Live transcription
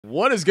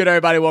What is good,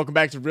 everybody? Welcome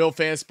back to Real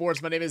Fan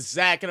Sports. My name is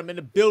Zach, and I'm in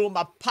the building with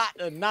my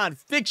partner,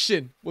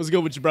 Nonpfixion. What's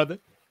good with you, brother?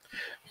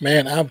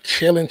 Man, I'm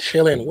chilling.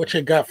 What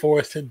you got for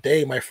us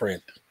today, my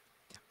friend?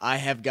 I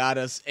have got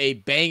us a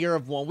banger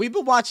of one. We've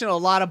been watching a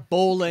lot of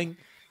bowling,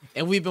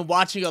 and we've been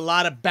watching a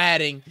lot of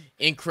batting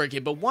in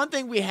cricket. But one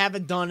thing we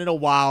haven't done in a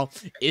while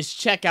is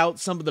check out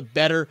some of the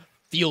better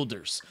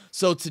fielders.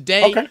 So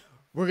today,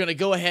 we're going to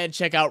go ahead and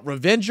check out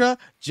Ravindra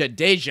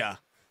Jadeja,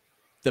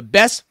 the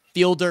best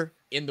fielder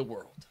in the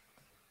world.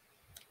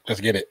 Let's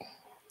get it.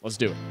 Let's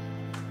do it.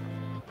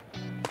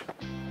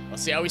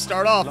 Let's see how we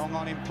start off. Long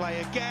on in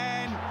play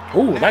again.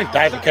 Ooh, nice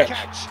diving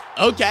catch.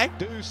 Okay.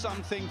 Do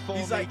something for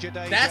He's me, like,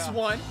 Jadeja. that's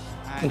one.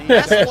 And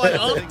That's he's one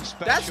something up.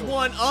 special. That's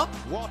one up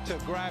What a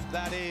grab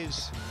that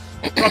is.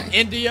 from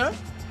India.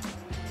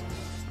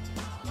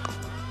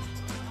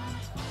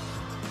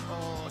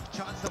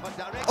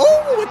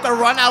 Oh, with the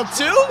run out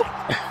too.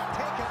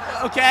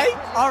 Okay.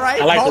 All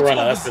right. I like the run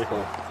out. That's pretty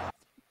cool.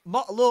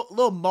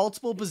 Little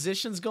multiple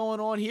positions going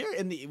on here.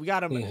 We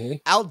got him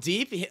out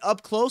deep,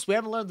 up close. We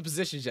haven't learned the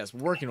positions yet.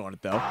 We're working on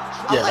it though.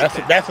 Yeah,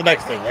 that's the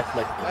next thing.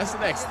 That's the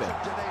next thing.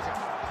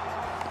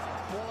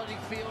 Quality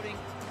fielding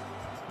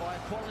by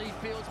quality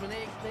fieldsman.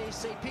 They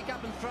see pick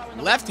up and throw in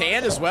the Left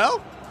hand as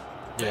well.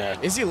 Yeah.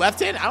 Is he left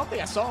hand? I don't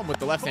think I saw him with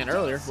the left hand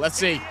earlier. Let's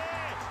see.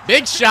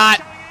 Big shot.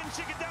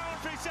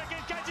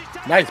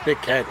 Nice big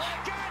catch.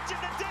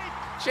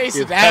 Chase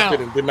He it was tapping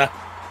down. and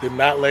did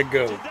not let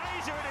go.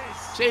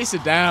 Chase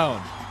it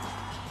down.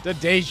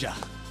 Jadeja.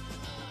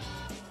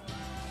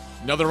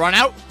 Another run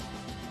out.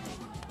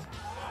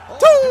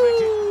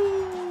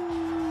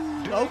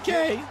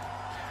 Okay.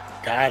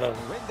 Got him.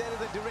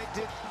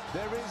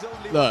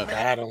 Look.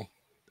 Got him.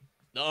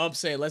 No, I'm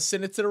saying let's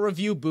send it to the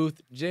review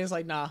booth. Jay's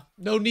like, nah,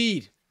 no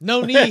need.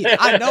 No need.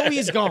 I know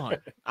he's gone.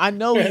 I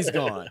know he's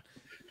gone.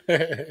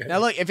 Now,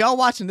 look, if y'all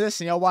watching this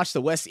and y'all watch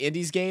the West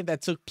Indies game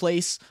that took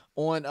place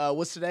on,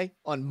 what's today?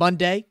 On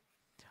Monday,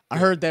 I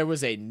heard there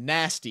was a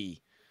nasty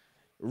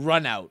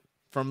run out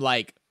from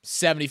like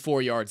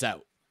 74 yards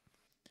out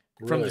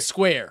from the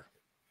square.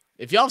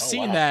 If y'all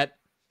seen that,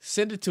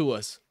 send it to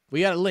us.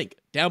 We got a link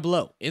down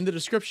below in the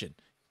description.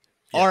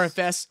 Yes.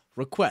 RFS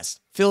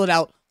request. Fill it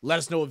out. Let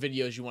us know what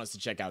videos you want us to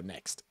check out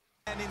next.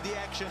 And in the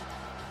action.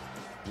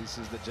 This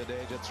is the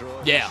Jadeja throw.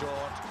 Yeah. Short.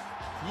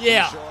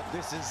 Yeah. Short.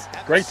 This is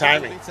Great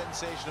timing.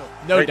 sensational.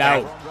 No Great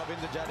doubt.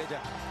 Ravindra Jadeja.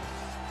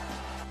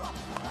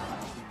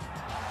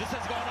 This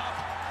has gone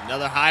up.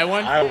 Another high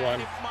one. I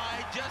won.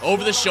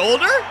 Over the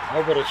shoulder?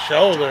 Over the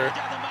shoulder.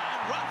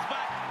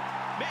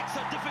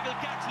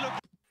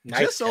 Nice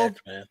Just catch,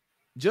 man.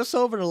 Just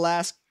over the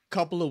last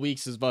couple of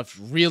weeks is us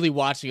really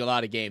watching a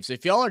lot of games. So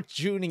if y'all are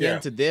tuning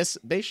into this,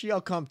 make sure y'all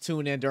come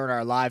tune in during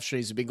our live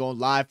streams. We've been going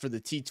live for the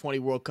T20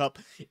 World Cup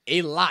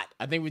a lot.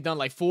 I think we've done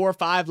like 4 or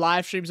 5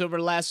 live streams over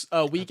the last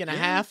week and a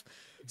half.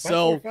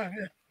 So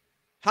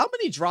how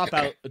many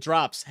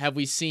drops have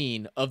we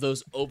seen of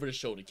those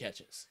over-the-shoulder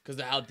catches because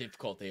of how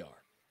difficult they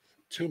are?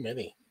 Too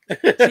many.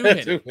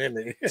 Too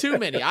many. Too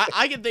many.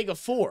 I can think of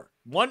 4.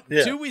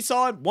 2 we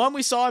saw, 1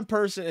 we saw in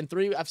person, and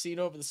 3 I've seen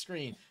over the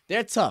screen.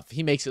 They're tough.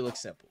 He makes it look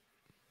simple.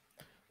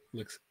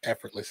 Looks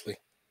effortlessly.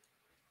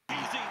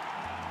 Easy.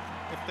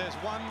 If there's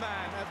one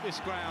man at this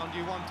ground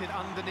you wanted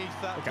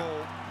underneath that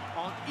ball,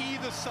 on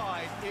either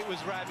side, it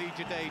was Ravi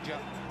Jadeja.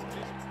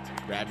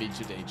 Ravi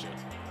Jadeja.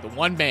 The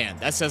one man.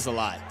 That says a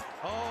lot.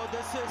 Oh,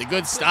 this is The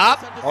good stop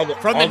from the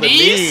on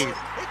knees.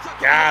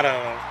 Got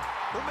him.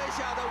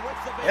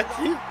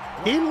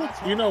 He looks,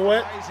 you know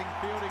what?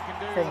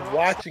 From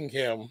watching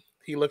him,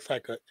 he looks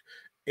like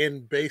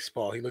in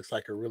baseball, he looks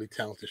like a really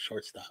talented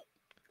shortstop.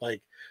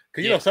 Like,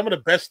 because, you know, some of the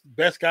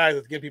best guys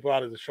that get people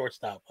out as a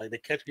shortstop. Like, they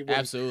catch people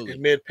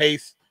in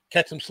mid-pace,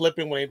 catch them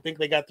slipping when they think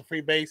they got the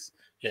free base.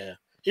 Yeah.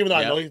 Even though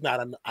I know he's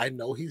not. I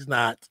know he's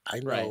not. I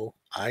know.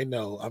 I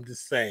know. I'm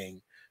just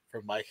saying,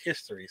 from my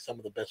history, some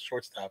of the best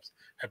shortstops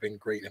have been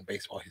great in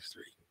baseball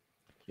history.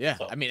 Yeah,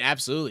 so. I mean,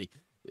 absolutely.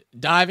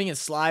 Diving and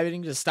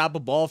sliding to stop a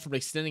ball from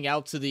extending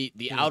out to the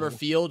outer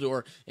field,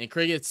 or in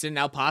cricket, extending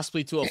out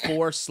possibly to a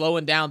 4,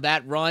 slowing down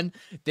that run,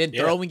 then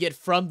throwing it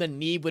from the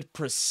knee with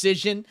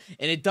precision.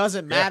 And it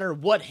doesn't matter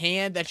what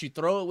hand that you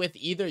throw it with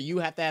either. You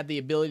have to have the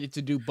ability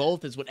to do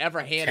both, as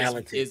whatever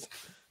hand is.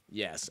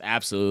 Yes,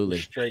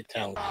 absolutely. Straight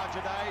talent.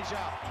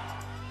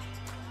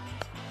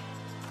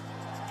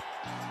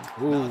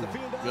 Ooh,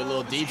 good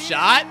little deep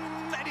shot.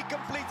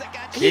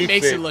 He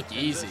makes it look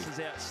easy.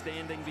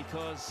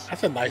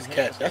 That's a nice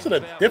catch. That's a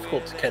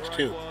difficult catch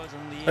too,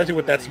 especially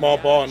with that small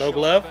ball and no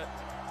glove.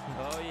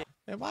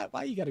 Man,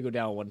 why you got to go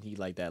down one heat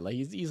like that? Like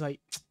he's like,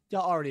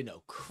 y'all already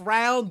know.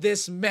 Crown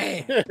this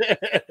man.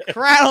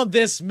 Crown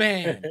this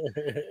man.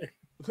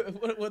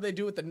 What they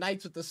do with the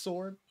knights with the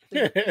sword?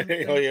 Oh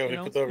yeah, he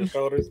puts over his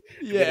shoulders.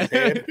 Yeah.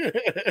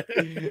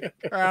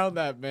 Crown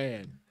that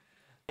man.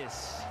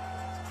 Just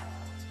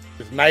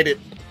knighted.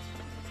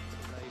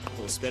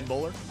 Little spin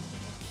bowler.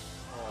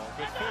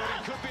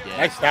 Yeah.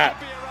 Nice stop.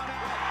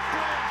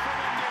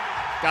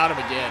 Got him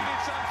again.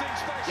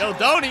 Yo,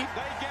 Dhoni.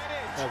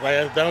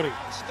 That's Dhoni.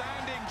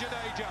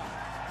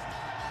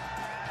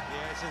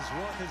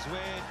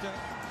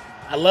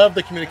 I love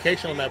the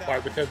communication on that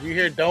part because you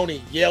hear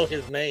Donnie yell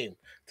his name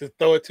to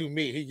throw it to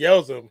me. He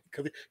yells him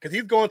because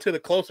he's going to the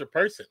closer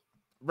person.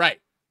 Right.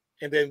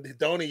 And then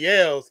Donnie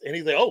yells and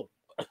he's like, oh,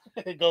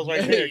 it goes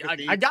right there.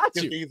 I got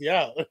you. Easy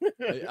out.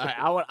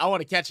 I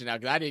want to catch it now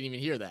because I didn't even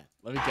hear that.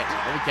 Let me catch it.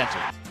 Let me catch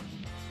it.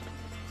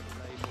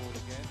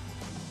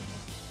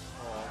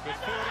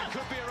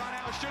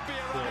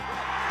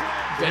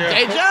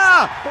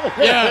 Jadeja!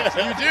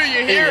 Yeah, you do.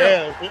 You hear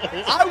it.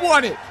 I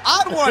want it.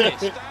 I want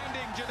it.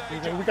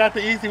 We got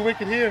the easy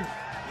wicket here.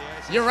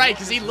 You're right,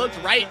 because he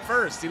looked right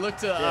first. He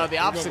looked to the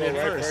opposite end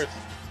first.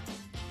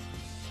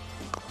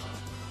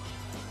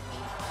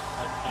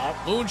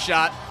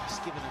 Moonshot.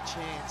 Just given a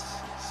chance.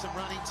 Some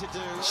running to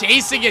do.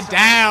 Chasing it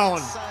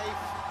down.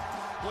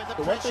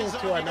 The one thing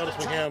too I noticed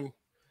with him,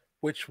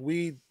 which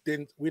we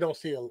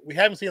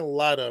haven't seen a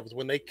lot of, is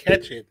when they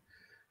catch it.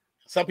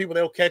 Some people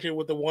they'll catch it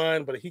with the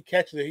one, but he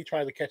catches it. He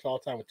tries to catch it all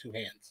the time with two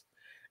hands,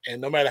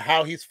 and no matter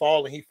how he's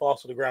falling, he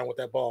falls to the ground with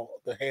that ball,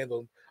 the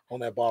handle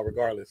on that ball,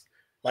 regardless.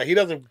 Like he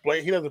doesn't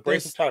try to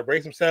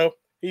brace himself.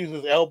 He uses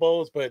his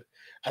elbows, but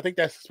I think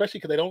that's especially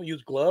because they don't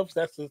use gloves.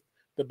 That's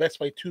the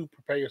best way to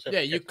prepare yourself.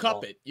 Yeah, you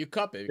cup it. You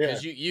cup it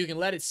because you can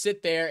let it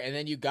sit there and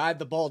then you guide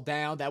the ball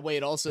down. That way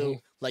it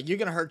also like you're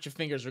gonna hurt your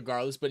fingers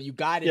regardless, but you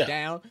guide it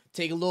down,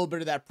 take a little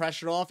bit of that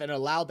pressure off, and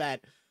allow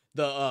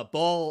the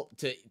ball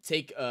to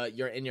take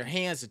your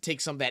hands to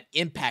take some of that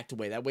impact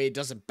away. That way it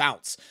doesn't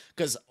bounce.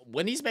 Because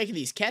when he's making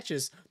these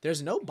catches,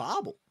 there's no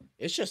bobble.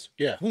 It's just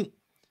boom,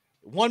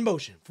 one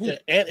motion. Boom,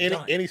 and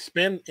any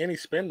spin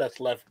that's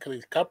left because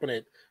he's cupping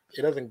it,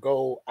 it doesn't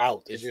go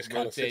out. It just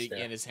kind of sits there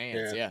in his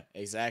hands. Yeah,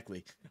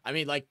 exactly. I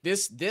mean, like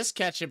this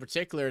catch in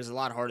particular is a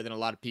lot harder than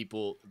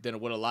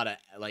what a lot of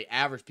like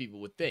average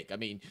people would think. I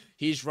mean,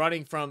 he's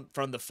running from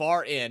the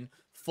far end,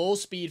 full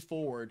speed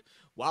forward,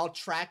 while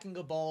tracking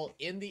a ball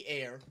in the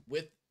air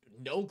with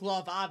no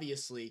glove,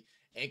 obviously,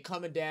 and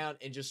coming down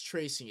and just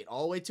tracing it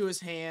all the way to his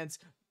hands,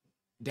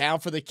 down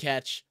for the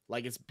catch,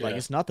 like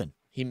it's nothing.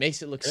 He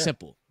makes it look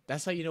simple.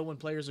 That's how you know when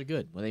players are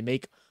good, when they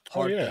make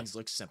hard things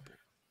look simple.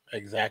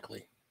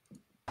 Exactly.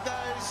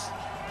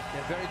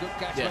 Very good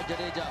catch by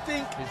Jadeja.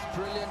 He's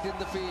brilliant in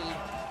the field.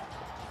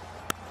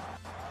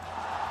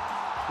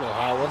 Little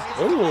high one.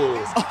 Ooh,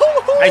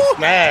 nice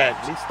snag.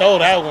 He stole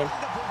that one.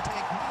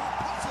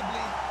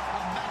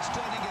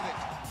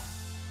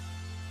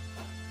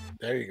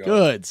 There you go.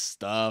 Good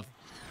stuff.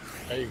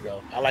 There you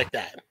go. I like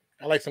that.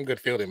 I like some good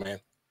fielding, man.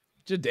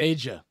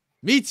 Jadeja.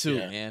 Me too,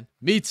 man.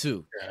 Me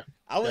too. Yeah,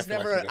 I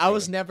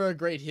was never a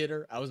great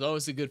hitter. I was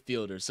always a good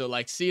fielder. So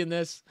like seeing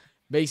this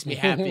makes me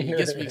happy. It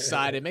gets me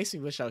excited. It makes me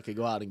wish I could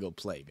go out and go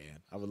play, man.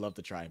 I would love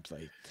to try and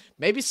play.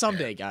 Maybe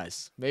someday,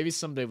 guys. Maybe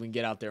someday we can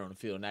get out there on the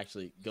field and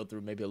actually go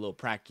through maybe a little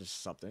practice or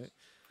something.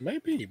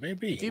 Maybe.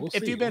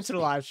 If you've been to the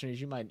live streams,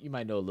 you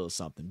might know a little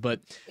something. But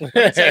let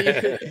me tell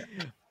you,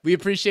 we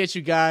appreciate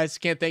you guys.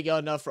 Can't thank y'all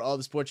enough for all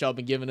the support y'all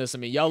been giving us. I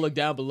mean, y'all look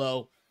down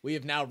below. We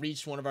have now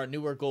reached one of our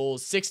newer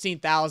goals.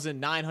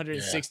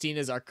 16,916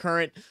 is our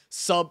current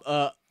sub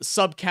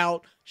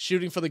count.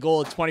 Shooting for the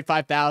goal of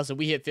 25,000.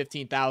 We hit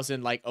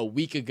 15,000 like a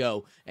week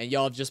ago, and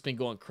y'all have just been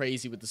going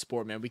crazy with the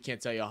sport, man. We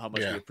can't tell y'all how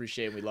much we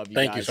appreciate it. We love you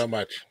guys. Thank you so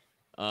much.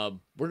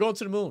 We're going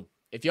to the moon.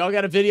 If y'all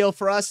got a video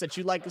for us that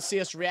you'd like to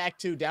see us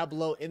react to, down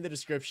below in the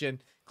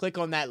description, click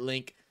on that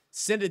link.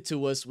 Send it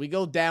to us. We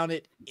go down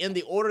it in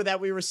the order that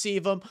we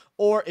receive them.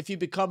 Or if you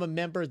become a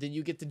member, then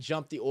you get to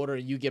jump the order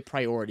and you get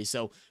priority.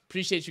 So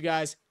appreciate you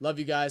guys. Love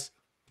you guys.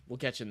 We'll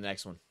catch you in the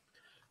next one.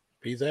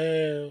 Peace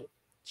out.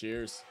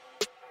 Cheers.